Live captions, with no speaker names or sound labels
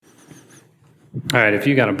All right, if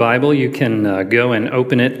you got a Bible, you can go and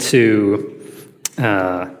open it to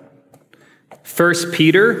 1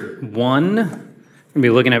 Peter 1. We're going to be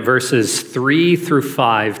looking at verses 3 through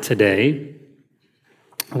 5 today.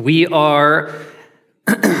 We are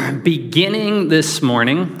beginning this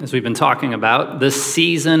morning, as we've been talking about, the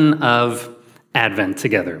season of Advent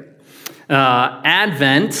together.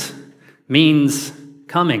 Advent means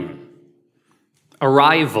coming,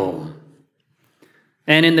 arrival.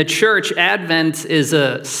 And in the church, Advent is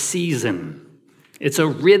a season. It's a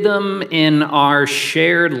rhythm in our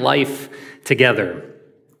shared life together,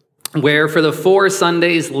 where for the 4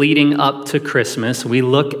 Sundays leading up to Christmas, we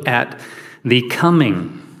look at the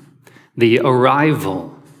coming, the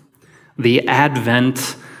arrival, the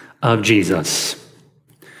advent of Jesus.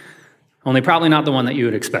 Only probably not the one that you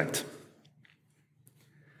would expect.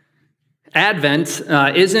 Advent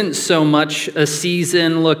isn't so much a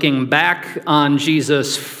season looking back on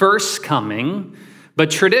Jesus' first coming, but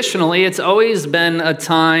traditionally it's always been a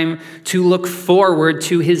time to look forward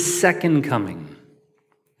to his second coming,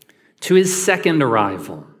 to his second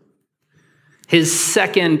arrival, his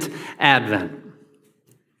second advent,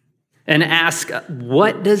 and ask,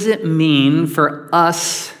 what does it mean for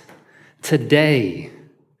us today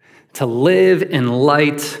to live in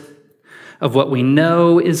light of what we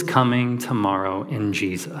know is coming tomorrow in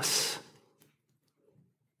Jesus?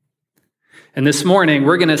 And this morning,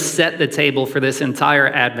 we're going to set the table for this entire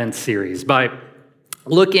Advent series by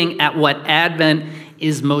looking at what Advent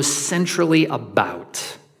is most centrally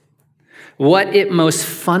about, what it most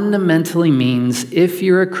fundamentally means if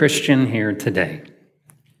you're a Christian here today.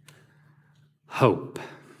 Hope.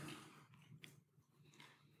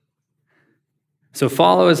 So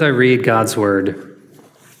follow as I read God's word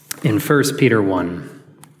in 1 Peter 1.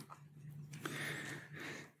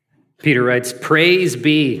 Peter writes, "Praise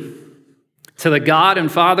be to the God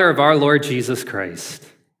and Father of our Lord Jesus Christ.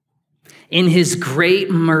 In his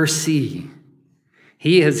great mercy,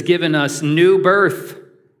 he has given us new birth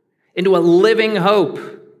into a living hope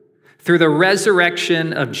through the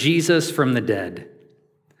resurrection of Jesus from the dead,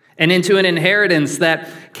 and into an inheritance that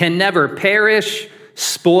can never perish,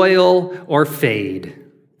 spoil, or fade.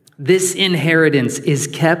 This inheritance is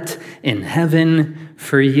kept in heaven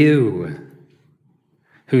for you,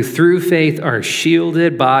 who through faith are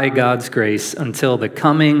shielded by God's grace until the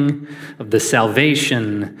coming of the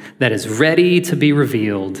salvation that is ready to be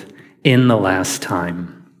revealed in the last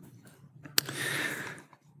time."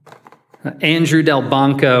 Andrew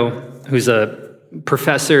Delbanco, who's a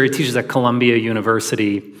professor, he teaches at Columbia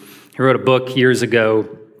University. He wrote a book years ago.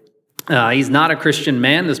 He's not a Christian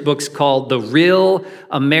man. This book's called The Real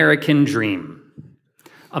American Dream,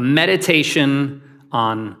 a meditation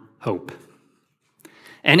on hope.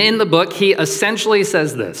 And in the book, he essentially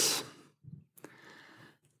says this: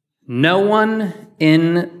 no one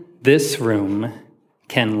in this room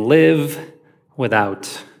can live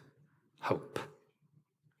without hope.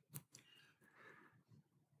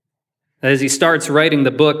 As he starts writing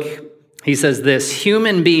the book, he says this: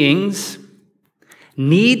 human beings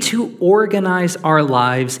need to organize our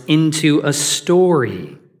lives into a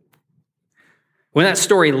story. When that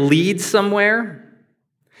story leads somewhere,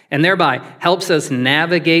 and thereby helps us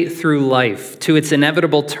navigate through life to its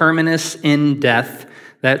inevitable terminus in death,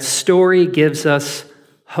 that story gives us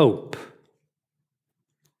hope.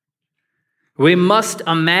 We must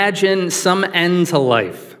imagine some end to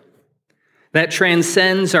life that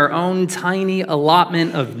transcends our own tiny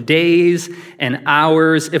allotment of days and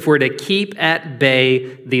hours if we're to keep at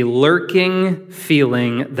bay the lurking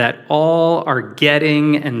feeling that all our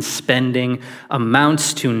getting and spending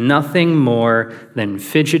amounts to nothing more than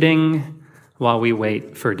fidgeting while we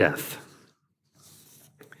wait for death.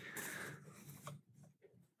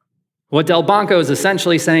 What Delbanco is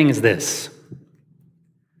essentially saying is this: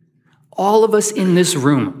 all of us in this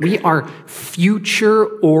room, we are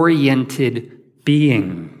future-oriented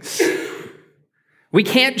beings. We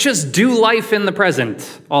can't just do life in the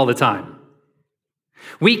present all the time.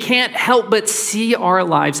 We can't help but see our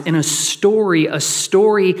lives in a story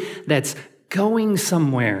that's going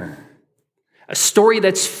somewhere, a story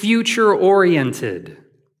that's future-oriented,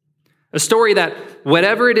 a story that,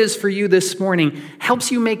 whatever it is for you this morning,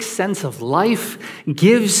 helps you make sense of life,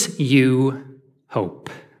 gives you hope.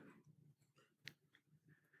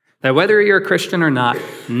 That whether you're a Christian or not,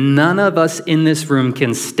 none of us in this room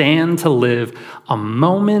can stand to live a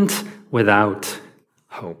moment without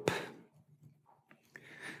hope.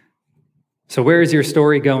 So where is your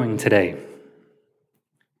story going today?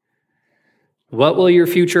 What will your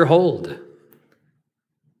future hold?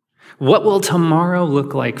 What will tomorrow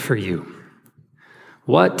look like for you?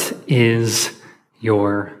 What is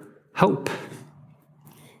your hope?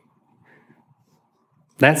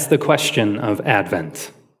 That's the question of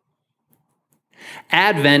Advent.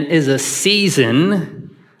 Advent is a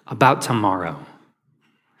season about tomorrow,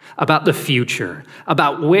 about the future,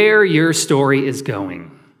 about where your story is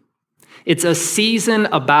going. It's a season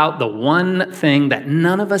about the one thing that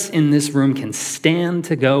none of us in this room can stand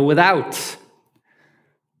to go without: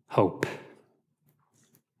 hope.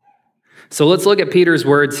 So let's look at Peter's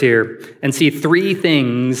words here and see three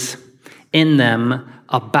things in them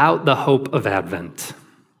about the hope of Advent: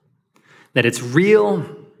 that it's real,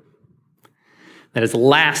 that it's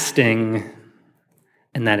lasting,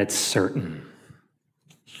 and that it's certain.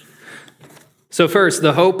 So first,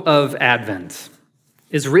 the hope of Advent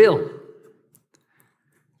is real.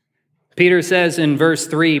 Peter says in verse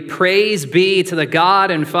 3, "Praise be to the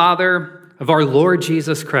God and Father of our Lord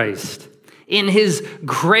Jesus Christ. In his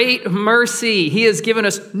great mercy, he has given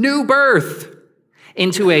us new birth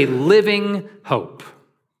into a living hope."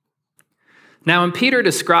 Now, when Peter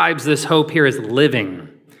describes this hope here as living,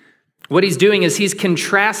 what he's doing is he's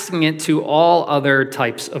contrasting it to all other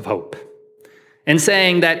types of hope and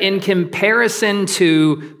saying that in comparison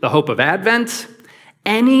to the hope of Advent,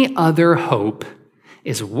 any other hope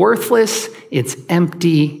is worthless, it's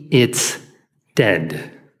empty, it's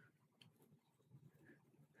dead.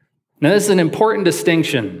 Now, this is an important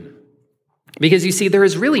distinction because you see, there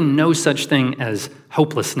is really no such thing as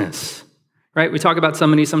hopelessness, right? We talk about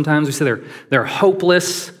somebody sometimes, we say they're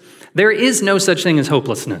hopeless. There is no such thing as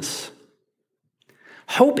hopelessness.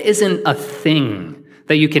 Hope isn't a thing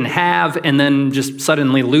that you can have and then just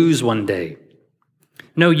suddenly lose one day.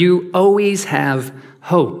 No, you always have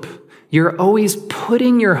hope. You're always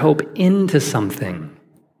putting your hope into something.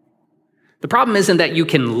 The problem isn't that you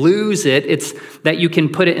can lose it, it's that you can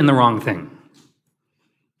put it in the wrong thing.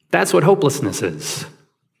 That's what hopelessness is.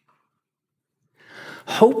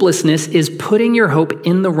 Hopelessness is putting your hope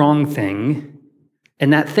in the wrong thing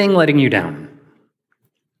and that thing letting you down.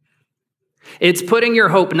 It's putting your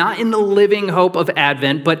hope not in the living hope of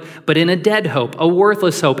Advent, but in a dead hope, a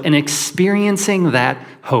worthless hope, and experiencing that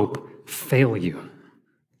hope fail you.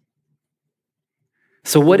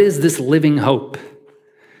 So what is this living hope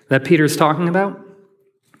that Peter's talking about?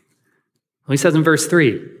 Well, he says in verse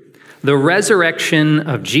 3, the resurrection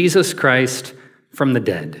of Jesus Christ from the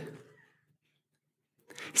dead.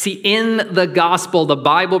 See, in the gospel, the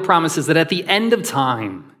Bible promises that at the end of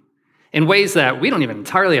time, in ways that we don't even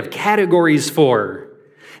entirely have categories for,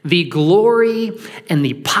 the glory and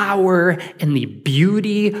the power and the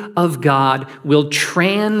beauty of God will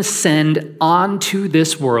transcend onto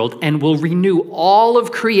this world and will renew all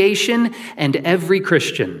of creation and every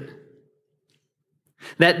Christian.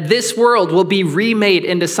 That this world will be remade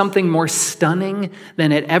into something more stunning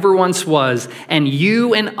than it ever once was, and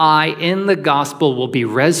you and I in the gospel will be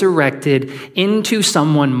resurrected into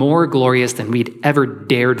someone more glorious than we'd ever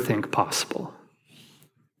dared think possible.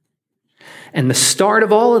 And the start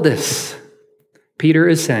of all of this, Peter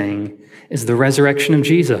is saying, is the resurrection of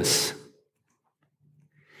Jesus.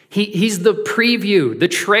 He's the preview, the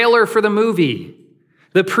trailer for the movie,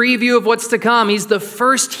 the preview of what's to come. He's the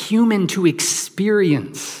first human to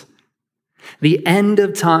experience the end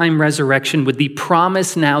of time resurrection with the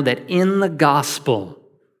promise now that in the gospel,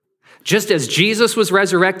 just as Jesus was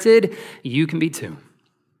resurrected, you can be too.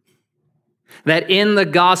 That in the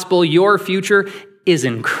gospel, your future is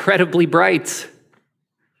incredibly bright.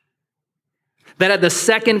 That at the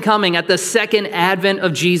second coming, at the second advent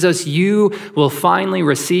of Jesus, you will finally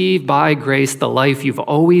receive by grace the life you've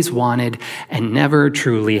always wanted and never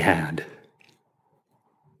truly had.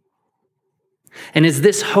 And is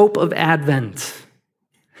this hope of Advent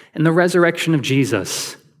and the resurrection of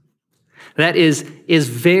Jesus that is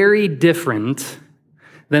very different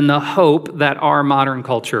than the hope that our modern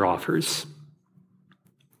culture offers.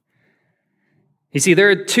 You see, there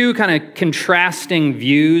are two kind of contrasting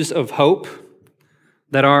views of hope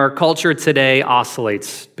that our culture today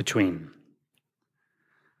oscillates between.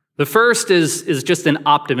 The first is just an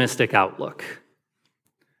optimistic outlook.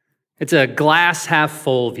 It's a glass half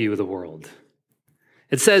full view of the world.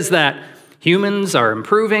 It says that humans are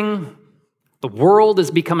improving, the world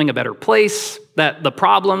is becoming a better place, that the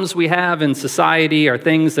problems we have in society are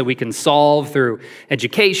things that we can solve through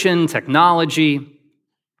education, technology.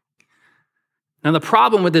 Now, the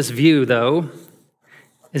problem with this view, though,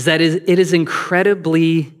 is that it is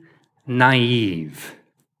incredibly naive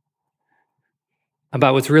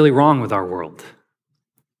about what's really wrong with our world.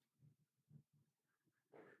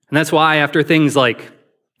 And that's why after things like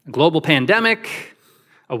a global pandemic,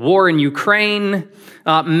 a war in Ukraine,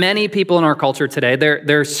 many people in our culture today,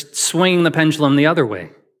 they're swinging the pendulum the other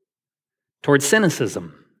way, towards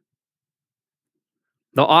cynicism.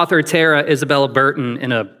 The author Tara Isabella Burton,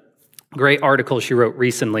 in a great article she wrote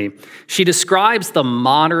recently, she describes the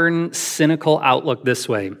modern cynical outlook this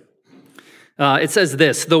way. It says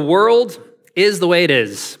this: the world is the way it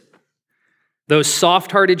is. Those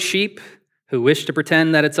soft-hearted sheep who wish to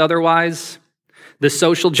pretend that it's otherwise, the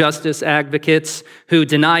social justice advocates who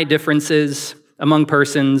deny differences among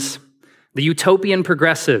persons, the utopian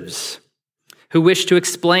progressives who wish to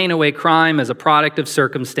explain away crime as a product of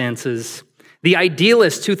circumstances, the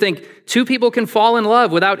idealists who think two people can fall in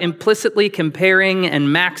love without implicitly comparing and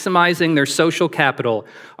maximizing their social capital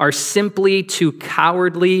are simply too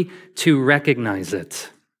cowardly to recognize it.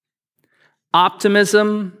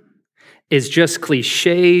 Optimism is just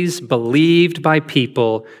cliches believed by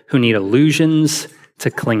people who need illusions to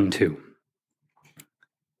cling to.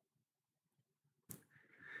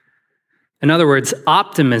 In other words,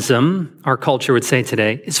 optimism, our culture would say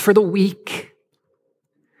today, is for the weak.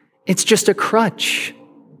 It's just a crutch.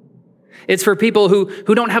 It's for people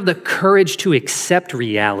who don't have the courage to accept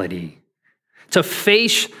reality, to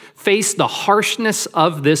face the harshness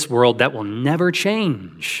of this world that will never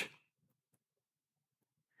change.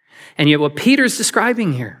 And yet what Peter's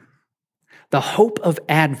describing here, the hope of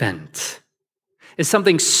Advent, is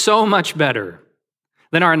something so much better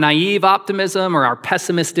than our naive optimism or our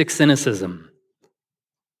pessimistic cynicism.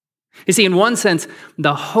 You see, in one sense,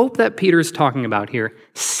 the hope that Peter's talking about here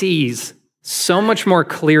sees so much more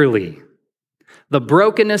clearly the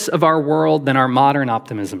brokenness of our world than our modern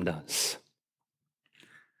optimism does.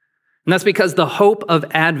 And that's because the hope of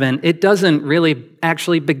Advent, it doesn't really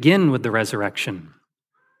actually begin with the resurrection.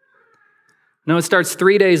 No, it starts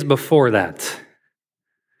 3 days before that,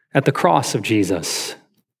 at the cross of Jesus.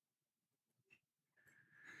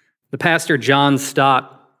 The pastor, John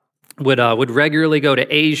Stott, would regularly go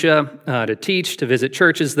to Asia to teach, to visit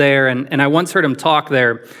churches there, and I once heard him talk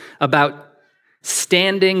there about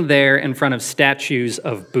standing there in front of statues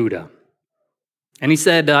of Buddha. And he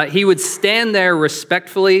said he would stand there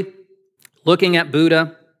respectfully, looking at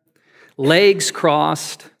Buddha, legs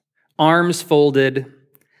crossed, arms folded,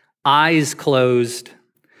 eyes closed,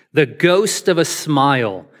 the ghost of a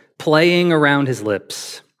smile playing around his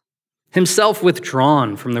lips, himself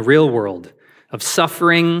withdrawn from the real world of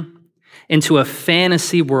suffering into a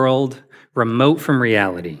fantasy world remote from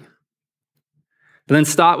reality. But then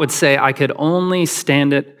Stott would say, I could only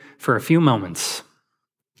stand it for a few moments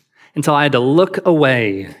until I had to look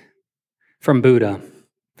away from Buddha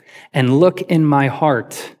and look in my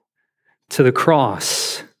heart to the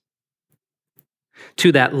cross,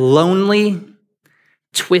 to that lonely,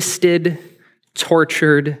 twisted,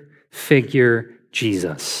 tortured figure,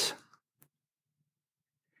 Jesus.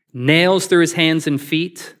 Nails through his hands and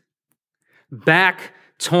feet, back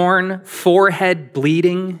torn, forehead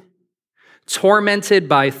bleeding, tormented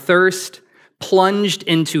by thirst, plunged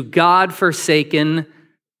into God-forsaken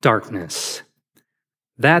darkness.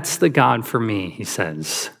 That's the God for me, he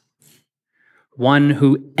says. One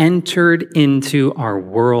who entered into our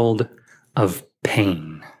world of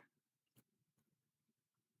pain.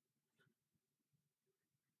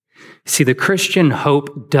 See, the Christian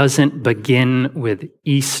hope doesn't begin with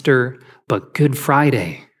Easter, but Good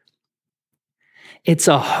Friday. It's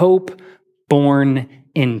a hope born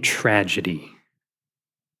in tragedy.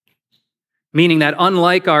 Meaning that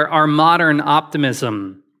unlike our modern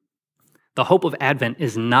optimism, the hope of Advent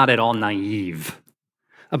is not at all naive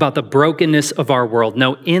about the brokenness of our world.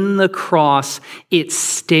 No, in the cross, it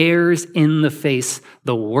stares in the face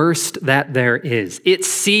the worst that there is. It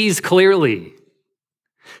sees clearly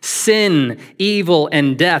sin, evil,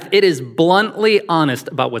 and death. It is bluntly honest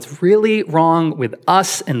about what's really wrong with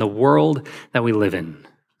us and the world that we live in.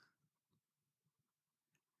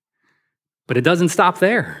 But it doesn't stop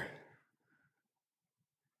there.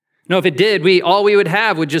 No, if it did, all we would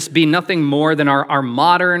have would just be nothing more than our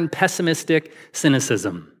modern pessimistic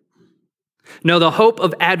cynicism. No, the hope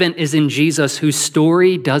of Advent is in Jesus, whose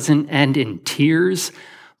story doesn't end in tears,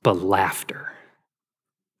 but laughter.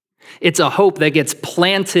 It's a hope that gets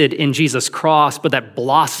planted in Jesus' cross, but that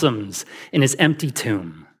blossoms in his empty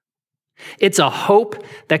tomb. It's a hope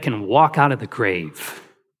that can walk out of the grave,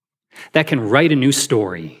 that can write a new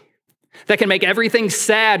story, that can make everything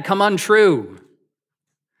sad come untrue.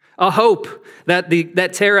 A hope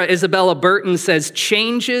that Tara Isabella Burton says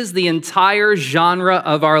changes the entire genre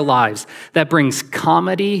of our lives, that brings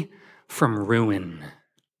comedy from ruin.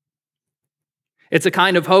 It's a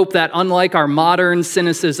kind of hope that, unlike our modern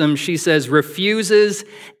cynicism, she says, refuses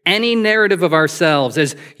any narrative of ourselves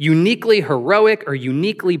as uniquely heroic or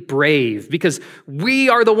uniquely brave, because we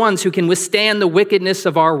are the ones who can withstand the wickedness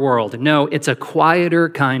of our world. No, it's a quieter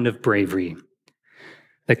kind of bravery,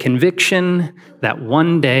 The conviction that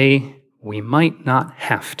one day we might not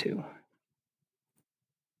have to.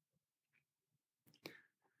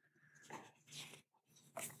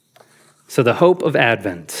 So the hope of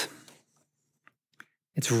Advent.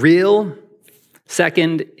 It's real.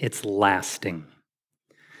 Second, it's lasting.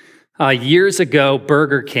 Years ago,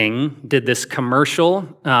 Burger King did this commercial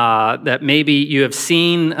that maybe you have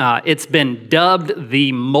seen. It's been dubbed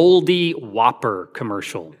the Moldy Whopper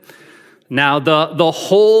commercial. Now, the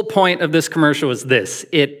whole point of this commercial was this.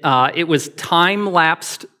 It was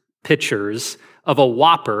time-lapsed pictures of a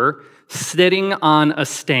Whopper sitting on a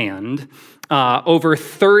stand over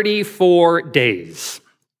 34 days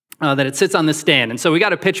that it sits on the stand. And so we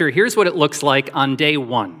got a picture. Here's what it looks like on day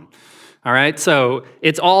one. All right, so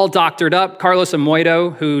it's all doctored up. Carlos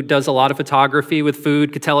Amoido, who does a lot of photography with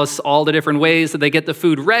food, could tell us all the different ways that they get the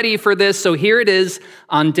food ready for this. So here it is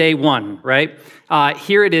on day one, right?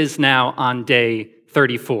 Here it is now on day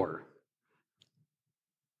 34.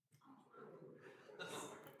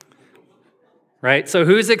 Right, so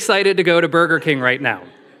who's excited to go to Burger King right now?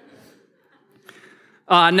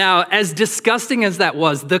 Now, as disgusting as that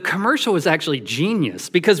was, the commercial was actually genius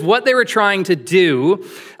because what they were trying to do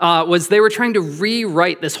was they were trying to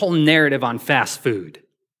rewrite this whole narrative on fast food.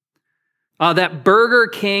 That Burger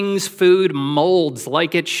King's food molds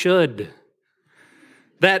like it should.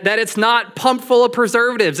 That it's not pumped full of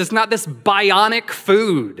preservatives. It's not this bionic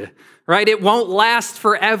food, right? It won't last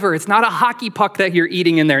forever. It's not a hockey puck that you're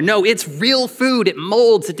eating in there. No, it's real food. It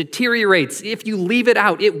molds, it deteriorates. If you leave it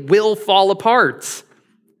out, it will fall apart.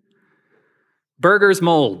 Burgers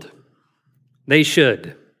mold. They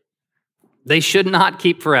should. They should not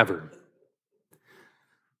keep forever.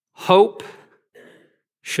 Hope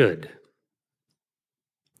should.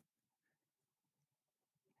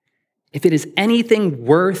 If it is anything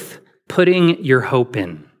worth putting your hope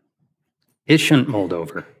in, it shouldn't mold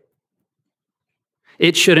over.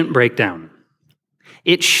 It shouldn't break down.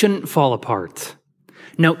 It shouldn't fall apart.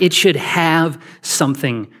 No, it should have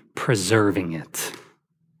something preserving it.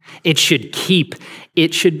 It should keep.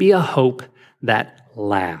 It should be a hope that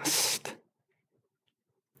lasts.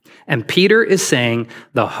 And Peter is saying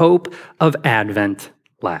the hope of Advent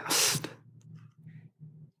lasts.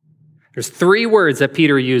 There's three words that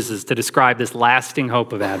Peter uses to describe this lasting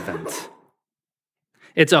hope of Advent.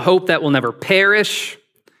 It's a hope that will never perish,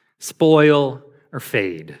 spoil, or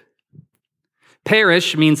fade.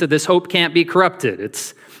 Perish means that this hope can't be corrupted.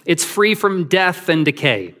 It's free from death and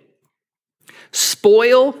decay.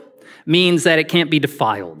 Spoil means that it can't be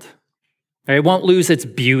defiled. It won't lose its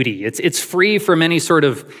beauty. It's free from any sort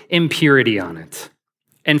of impurity on it.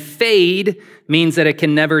 And fade means that it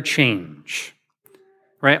can never change.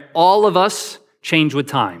 Right? All of us change with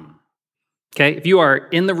time. Okay? If you are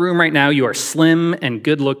in the room right now, you are slim and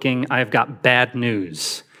good looking, I have got bad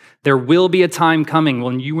news. There will be a time coming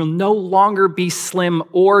when you will no longer be slim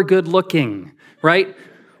or good looking, right?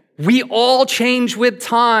 We all change with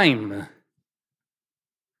time.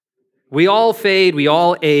 We all fade, we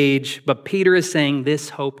all age, but Peter is saying this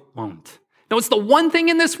hope won't. No, it's the one thing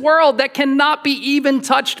in this world that cannot be even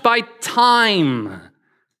touched by time.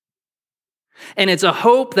 And it's a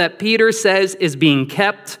hope that Peter says is being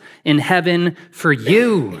kept in heaven for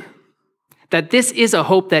you. That this is a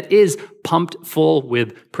hope that is pumped full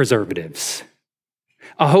with preservatives.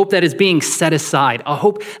 A hope that is being set aside. A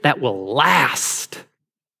hope that will last.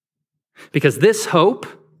 Because this hope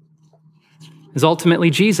is ultimately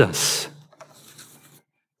Jesus.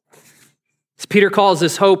 As Peter calls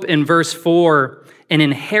this hope in verse 4 an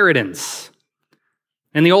inheritance.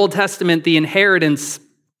 In the Old Testament, the inheritance,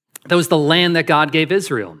 that was the land that God gave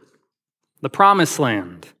Israel, the promised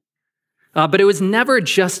land. But it was never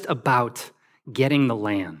just about getting the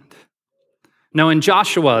land. No, in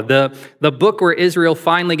Joshua, the book where Israel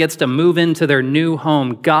finally gets to move into their new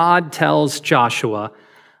home, God tells Joshua,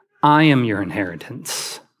 I am your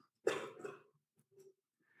inheritance.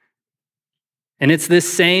 And it's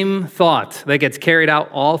this same thought that gets carried out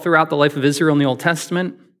all throughout the life of Israel in the Old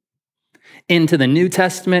Testament, into the New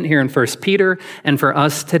Testament here in 1 Peter, and for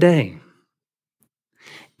us today.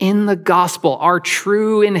 In the gospel, our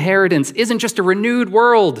true inheritance isn't just a renewed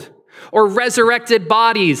world or resurrected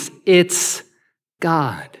bodies. It's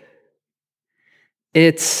God.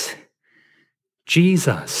 It's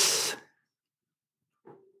Jesus.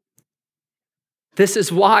 This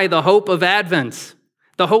is why the hope of Advent,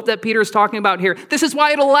 the hope that Peter is talking about here, this is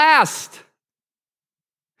why it'll last.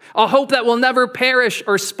 A hope that will never perish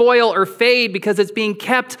or spoil or fade because it's being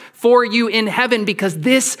kept for you in heaven because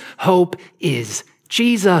this hope is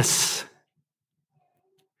Jesus.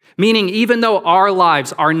 Meaning, even though our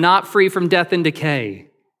lives are not free from death and decay,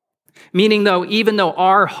 Meaning, even though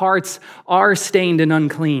our hearts are stained and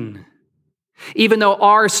unclean, even though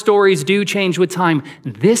our stories do change with time,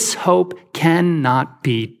 this hope cannot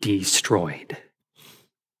be destroyed.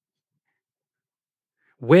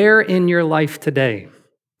 Where in your life today,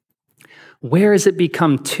 where has it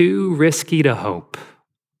become too risky to hope?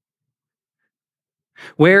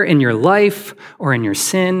 Where in your life or in your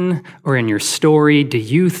sin or in your story do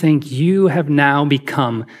you think you have now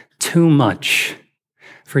become too much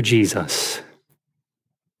for Jesus?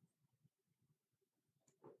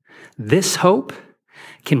 This hope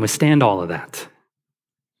can withstand all of that.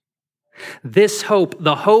 This hope,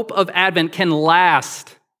 the hope of Advent, can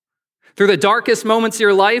last through the darkest moments of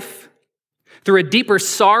your life, through a deeper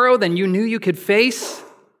sorrow than you knew you could face,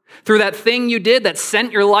 through that thing you did that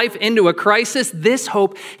sent your life into a crisis. This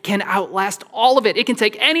hope can outlast all of it. It can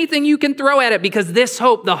take anything you can throw at it, because this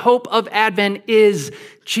hope, the hope of Advent, is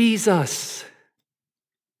Jesus.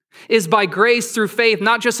 Is by grace through faith,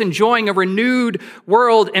 not just enjoying a renewed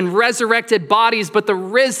world and resurrected bodies, but the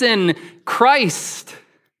risen Christ.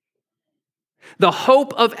 The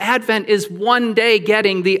hope of Advent is one day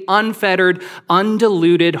getting the unfettered,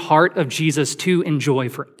 undiluted heart of Jesus to enjoy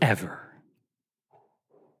forever.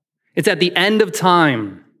 It's at the end of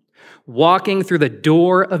time, walking through the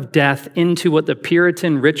door of death into what the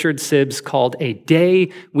Puritan Richard Sibbes called a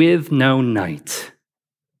day with no night.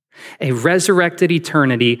 A resurrected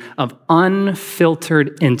eternity of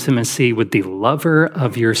unfiltered intimacy with the lover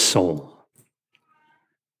of your soul,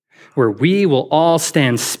 where we will all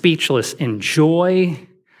stand speechless in joy,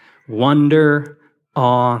 wonder,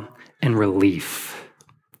 awe, and relief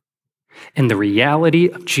in the reality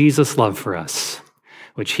of Jesus' love for us,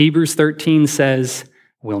 which Hebrews 13 says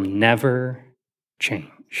will never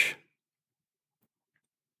change.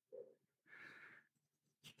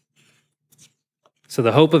 So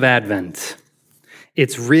the hope of Advent,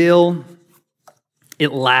 it's real,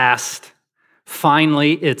 it lasts,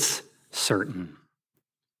 finally, it's certain.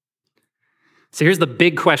 So here's the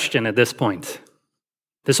big question at this point.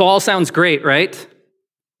 This all sounds great, right?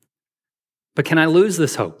 But can I lose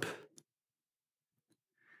this hope?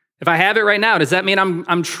 If I have it right now, does that mean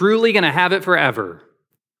I'm truly going to have it forever?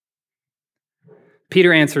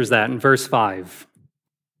 Peter answers that in verse 5.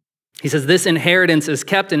 He says, "This inheritance is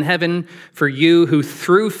kept in heaven for you who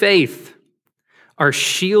through faith are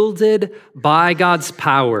shielded by God's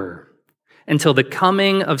power until the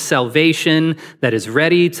coming of salvation that is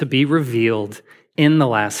ready to be revealed in the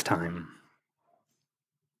last time."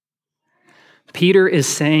 Peter is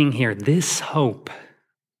saying here, this hope,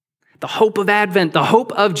 the hope of Advent, the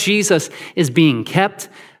hope of Jesus, is being kept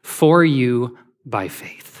for you by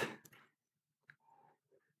faith.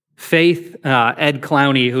 Faith, Ed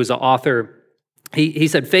Clowney, who's an author, he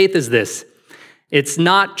said, faith is this. It's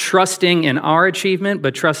not trusting in our achievement,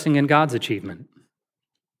 but trusting in God's achievement.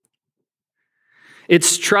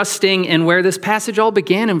 It's trusting in where this passage all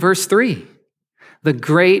began in verse 3, the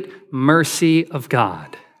great mercy of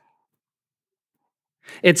God.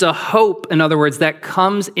 It's a hope, in other words, that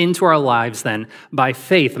comes into our lives then by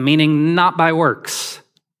faith, meaning not by works,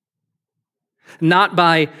 not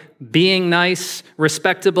by being nice,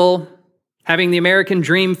 respectable, having the American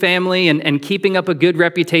dream family, and keeping up a good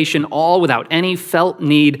reputation, all without any felt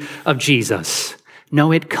need of Jesus.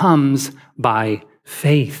 No, it comes by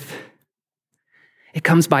faith. It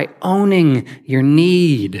comes by owning your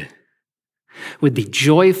need with the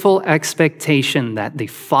joyful expectation that the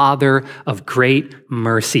Father of great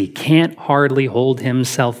mercy can't hardly hold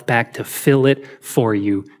himself back to fill it for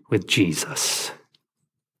you with Jesus.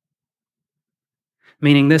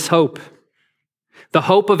 Meaning this hope, the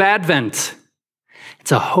hope of Advent,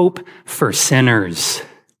 it's a hope for sinners,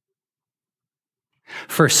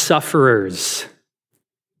 for sufferers,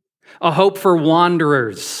 a hope for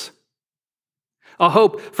wanderers, a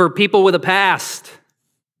hope for people with a past,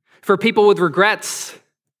 for people with regrets,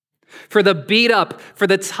 for the beat up, for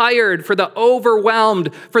the tired, for the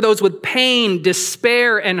overwhelmed, for those with pain,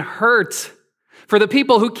 despair, and hurt, for the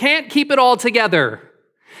people who can't keep it all together,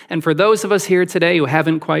 and for those of us here today who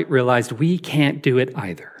haven't quite realized we can't do it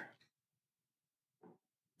either.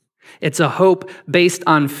 It's a hope based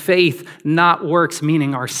on faith, not works,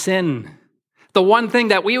 meaning our sin. The one thing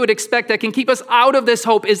that we would expect that can keep us out of this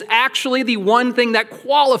hope is actually the one thing that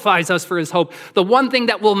qualifies us for his hope, the one thing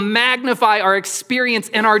that will magnify our experience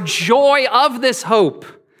and our joy of this hope.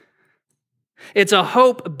 It's a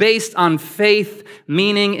hope based on faith,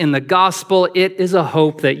 meaning in the gospel, it is a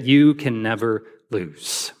hope that you can never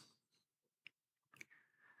lose.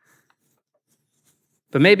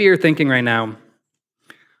 But maybe you're thinking right now,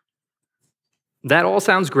 that all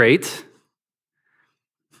sounds great,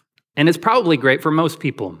 and it's probably great for most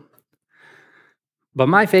people. But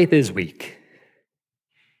my faith is weak.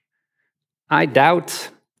 I doubt,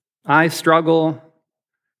 I struggle,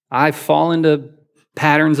 I fall into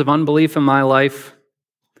patterns of unbelief in my life.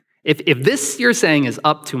 If this you're saying is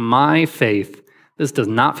up to my faith, this does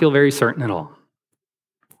not feel very certain at all.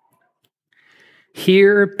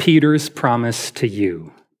 Hear Peter's promise to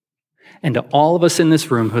you and to all of us in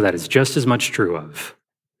this room who that is just as much true of.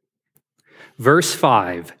 Verse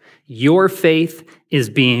 5, your faith is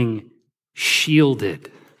being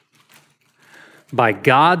shielded by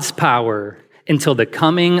God's power until the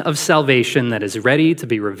coming of salvation that is ready to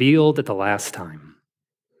be revealed at the last time.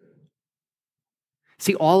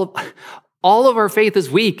 See, all of our faith is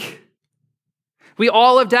weak. We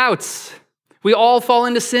all have doubts. We all fall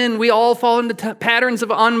into sin. We all fall into patterns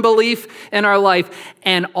of unbelief in our life.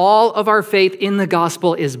 And all of our faith in the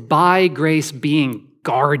gospel is by grace being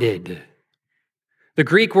guarded. The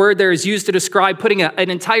Greek word there is used to describe putting an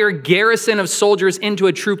entire garrison of soldiers into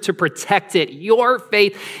a troop to protect it. Your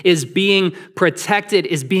faith is being protected,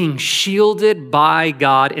 is being shielded by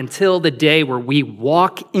God until the day where we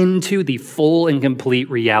walk into the full and complete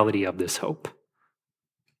reality of this hope.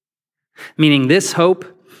 Meaning this hope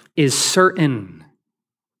is certain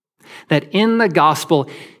that in the gospel,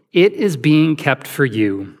 it is being kept for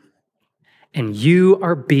you, and you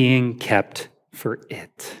are being kept for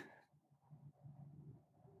it.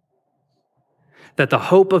 That the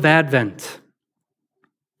hope of Advent,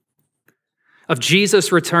 of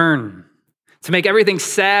Jesus' return, to make everything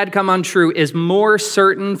sad come untrue, is more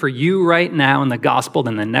certain for you right now in the gospel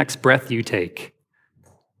than the next breath you take.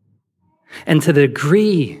 And to the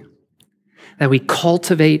degree that we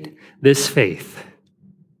cultivate this faith,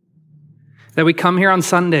 that we come here on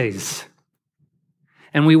Sundays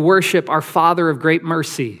and we worship our Father of great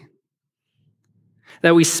mercy,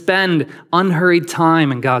 that we spend unhurried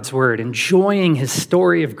time in God's word, enjoying his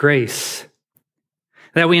story of grace,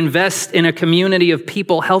 that we invest in a community of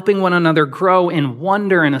people helping one another grow in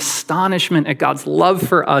wonder and astonishment at God's love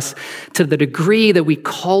for us, to the degree that we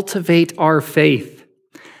cultivate our faith,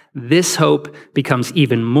 this hope becomes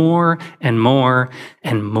even more and more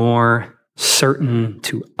and more certain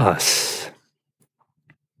to us.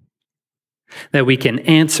 That we can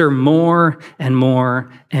answer more and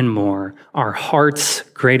more and more our heart's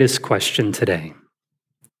greatest question today.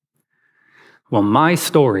 Will my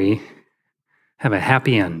story have a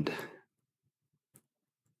happy end?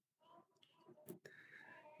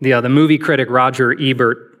 The movie critic Roger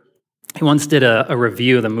Ebert, he once did a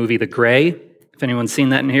review of the movie The Gray. If anyone's seen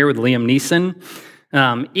that in here with Liam Neeson.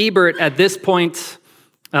 Ebert, at this point,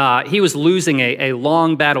 he was losing a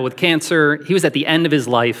long battle with cancer. He was at the end of his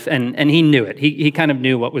life, and he knew it. He kind of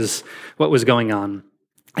knew what was going on.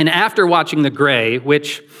 And after watching The Gray,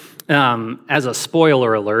 which, as a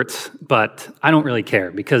spoiler alert, but I don't really care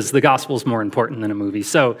because the gospel is more important than a movie.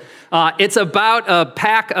 So it's about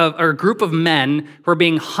a group of men who are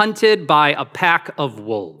being hunted by a pack of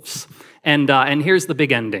wolves. And here's the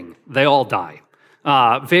big ending. They all die.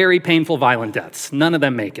 Very painful, violent deaths. None of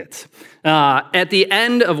them make it. At the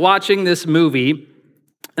end of watching this movie,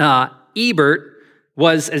 Ebert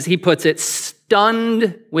was, as he puts it,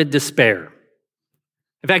 stunned with despair.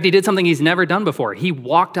 In fact, he did something he's never done before. He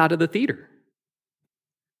walked out of the theater.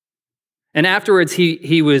 And afterwards,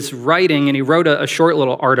 he was writing, and he wrote a short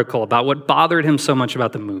little article about what bothered him so much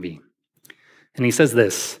about the movie. And he says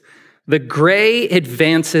this: "The Gray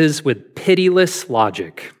advances with pitiless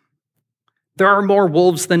logic. There are more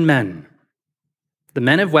wolves than men. The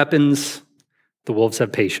men have weapons, the wolves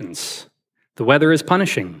have patience. The weather is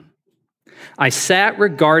punishing. I sat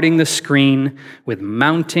regarding the screen with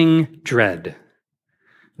mounting dread.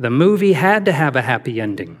 The movie had to have a happy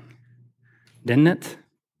ending, didn't it?"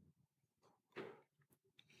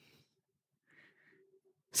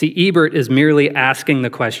 See, Ebert is merely asking the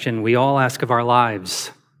question we all ask of our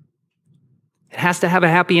lives. It has to have a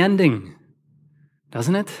happy ending,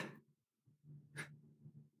 doesn't it?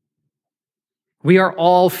 We are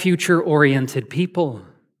all future-oriented people.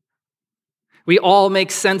 We all make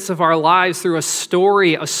sense of our lives through a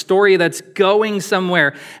story that's going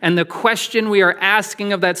somewhere. And the question we are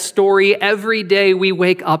asking of that story every day we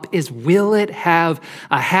wake up is, will it have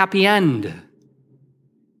a happy end?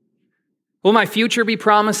 Will my future be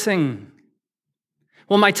promising?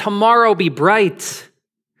 Will my tomorrow be bright?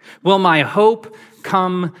 Will my hope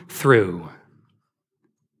come through?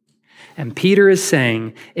 And Peter is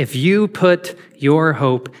saying, if you put your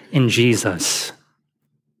hope in Jesus,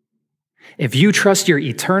 if you trust your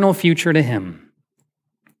eternal future to him,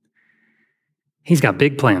 he's got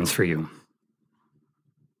big plans for you.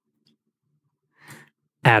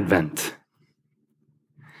 Advent.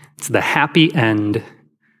 It's the happy end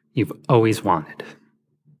you've always wanted.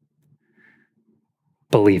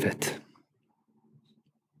 believe it.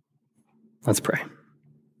 Let's pray.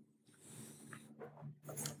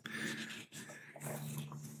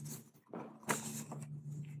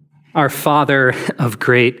 Our Father of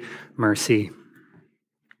great mercy,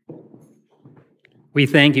 we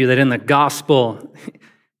thank you that in the gospel,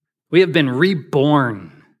 we have been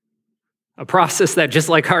reborn, a process that, just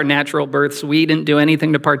like our natural births, we didn't do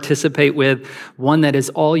anything to participate with, one that is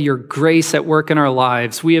all your grace at work in our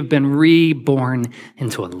lives. We have been reborn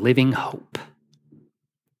into a living hope,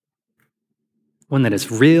 one that is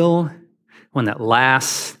real, one that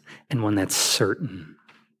lasts, and one that's certain.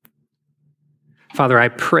 Father, I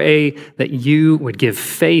pray that you would give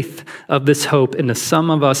faith of this hope into some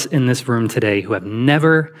of us in this room today who have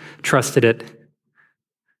never trusted it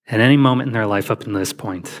at any moment in their life up to this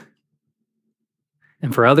point.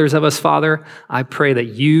 And for others of us, Father, I pray that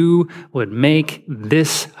you would make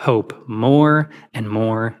this hope more and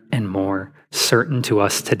more and more certain to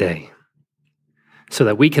us today, so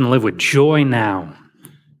that we can live with joy now,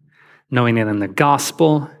 knowing that in the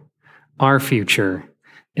gospel, our future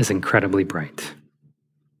is incredibly bright.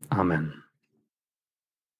 Amen.